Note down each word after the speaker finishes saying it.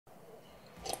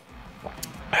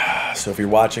So if you're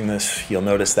watching this, you'll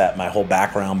notice that my whole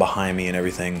background behind me and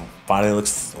everything finally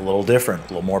looks a little different, a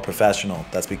little more professional.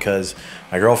 That's because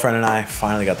my girlfriend and I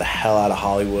finally got the hell out of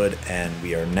Hollywood and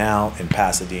we are now in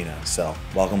Pasadena. So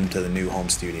welcome to the new home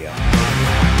studio.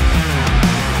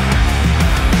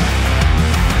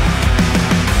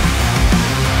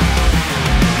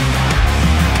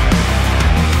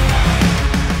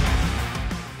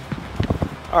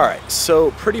 All right,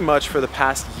 so pretty much for the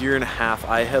past year and a half,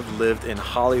 I have lived in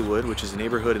Hollywood, which is a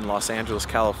neighborhood in Los Angeles,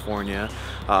 California,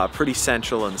 pretty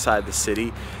central inside the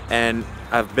city. And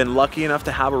I've been lucky enough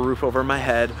to have a roof over my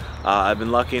head. I've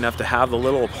been lucky enough to have the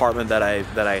little apartment that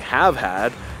I have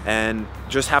had, and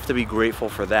just have to be grateful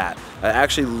for that. I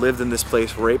actually lived in this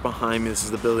place right behind me. This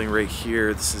is the building right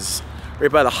here. This is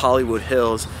right by the Hollywood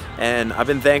Hills, and I've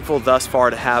been thankful thus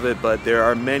far to have it, but there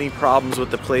are many problems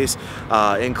with the place,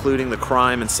 including the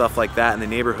crime and stuff like that in the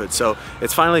neighborhood. So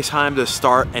it's finally time to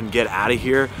start and get out of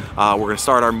here. We're gonna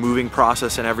start our moving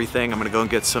process and everything. I'm gonna go and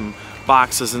get some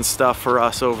boxes and stuff for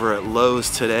us over at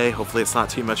Lowe's today. Hopefully it's not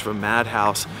too much of a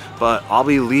madhouse, but I'll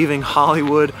be leaving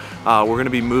Hollywood. We're gonna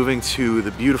be moving to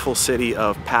the beautiful city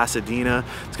of Pasadena.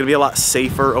 It's gonna be a lot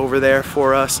safer over there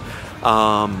for us.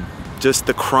 Just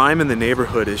the crime in the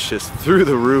neighborhood is just through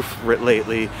the roof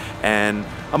lately, and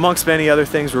amongst many other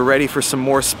things, we're ready for some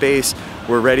more space.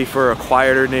 We're ready for a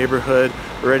quieter neighborhood.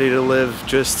 We're ready to live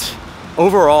just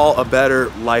overall a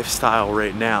better lifestyle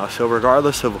right now. So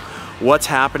regardless of what's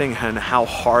happening and how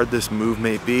hard this move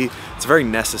may be, it's a very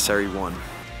necessary one.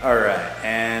 All right,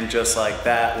 and just like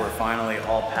that, we're finally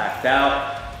all packed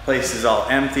out. Place is all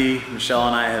empty. Michelle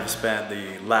and I have spent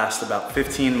the last about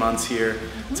 15 months here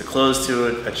to close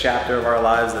to a chapter of our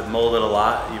lives that molded a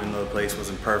lot, even though the place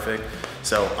wasn't perfect.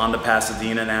 So on to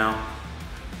Pasadena now.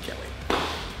 Can't wait.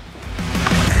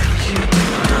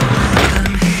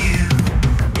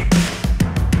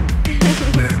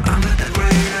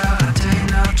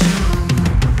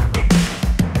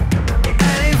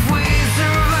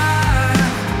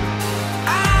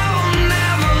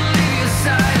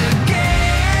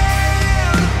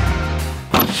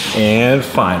 And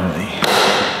finally,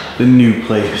 the new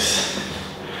place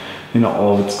in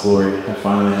all of its glory. I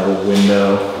finally have a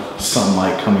window,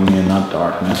 sunlight coming in, not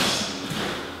darkness.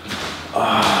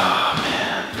 Ah,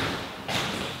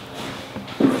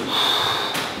 man.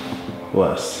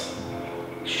 Blessed.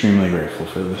 Extremely grateful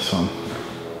for this one.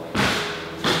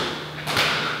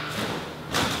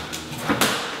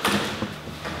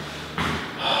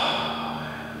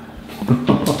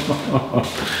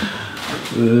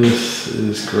 This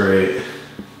is great.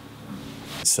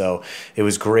 So it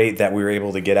was great that we were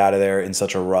able to get out of there in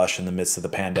such a rush in the midst of the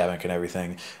pandemic and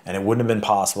everything. And it wouldn't have been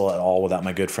possible at all without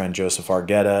my good friend Joseph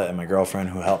Argueta and my girlfriend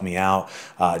who helped me out.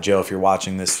 Joe, if you're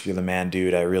watching this, you're the man,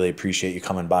 dude. I really appreciate you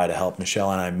coming by to help Michelle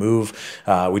and I move.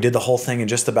 We did the whole thing in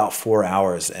just about 4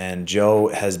 hours, and Joe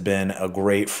has been a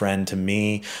great friend to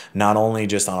me, not only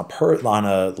just on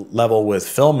a level with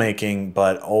filmmaking,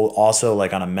 but also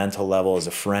like on a mental level as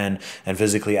a friend, and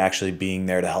physically actually being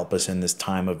there to help us in this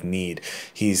time of need.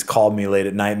 He's called me late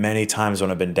at night many times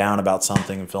when I've been down about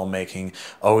something in filmmaking,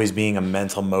 always being a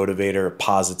mental motivator of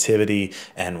positivity.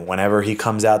 And whenever he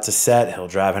comes out to set, he'll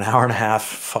drive an hour and a half,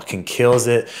 fucking kills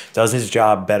it, does his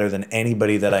job better than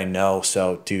anybody that I know.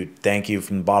 So, dude, thank you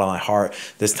from the bottom of my heart.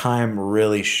 This time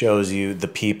really shows you the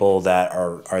people that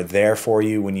are there for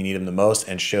you when you need them the most,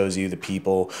 and shows you the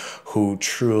people who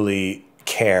truly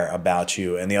care about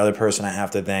you. And the other person I have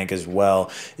to thank as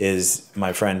well is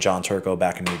my friend John Turco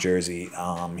back in New Jersey.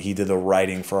 He did the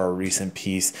writing for our recent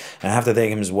piece, and I have to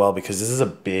thank him as well, because this is a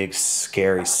big,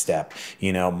 scary step.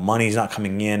 You know, money's not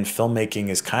coming in. Filmmaking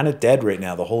is kind of dead right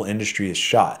now. The whole industry is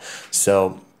shot.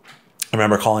 So I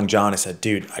remember calling John. I said,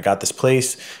 dude, I got this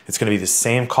place. It's going to be the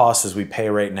same cost as we pay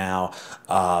right now,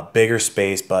 bigger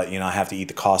space, but, you know, I have to eat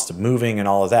the cost of moving and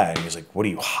all of that. And he was like, what are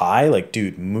you, high? Like,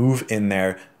 dude, move in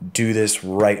there. Do this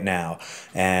right now.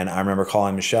 And I remember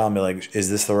calling Michelle and be like, is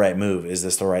this the right move? Is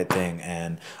this the right thing?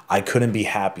 And I couldn't be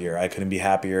happier. I couldn't be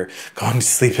happier going to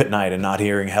sleep at night and not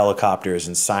hearing helicopters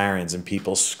and sirens and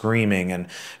people screaming and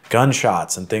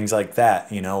gunshots and things like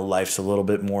that. You know, life's a little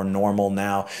bit more normal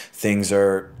now. Things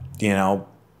are, you know,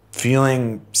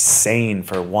 feeling sane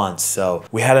for once. So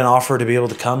we had an offer to be able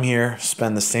to come here,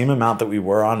 spend the same amount that we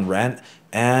were on rent,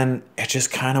 and it just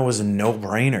kind of was a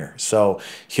no-brainer. So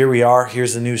here we are.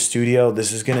 Here's the new studio.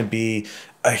 This is going to be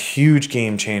a huge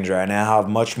game changer. I now have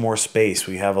much more space.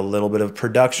 We have a little bit of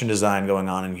production design going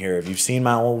on in here. If you've seen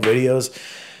my old videos,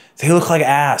 they look like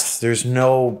ass. There's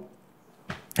no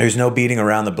beating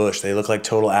around the bush. They look like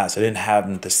total ass. I didn't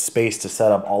have the space to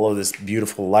set up all of this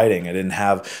beautiful lighting. I didn't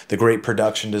have the great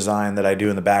production design that I do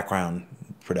in the background.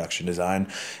 production design.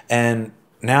 And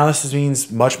now this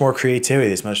means much more creativity.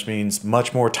 This means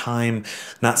much more time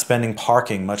not spending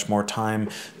parking, much more time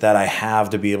that I have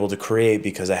to be able to create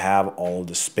because I have all of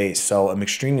the space. So I'm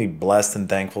extremely blessed and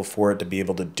thankful for it to be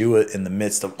able to do it in the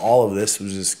midst of all of this. It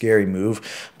was a scary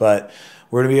move, but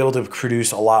we're going to be able to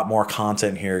produce a lot more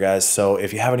content here, guys. So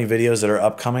if you have any videos that are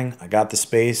upcoming, I got the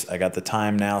space, I got the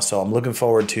time now. So I'm looking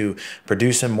forward to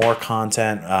producing more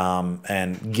content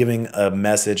and giving a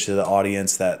message to the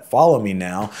audience that follow me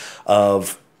now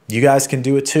of you guys can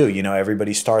do it too. You know,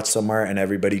 everybody starts somewhere and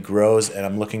everybody grows, and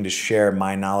I'm looking to share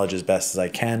my knowledge as best as I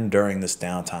can during this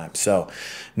downtime. So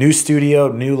new studio,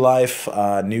 new life,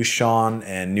 new Sean,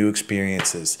 and new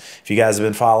experiences. If you guys have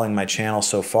been following my channel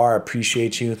so far, I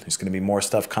appreciate you. There's going to be more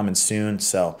stuff coming soon.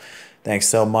 So thanks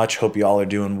so much. Hope you all are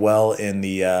doing well in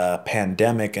the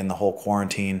pandemic and the whole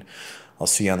quarantine. I'll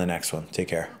see you on the next one. Take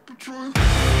care.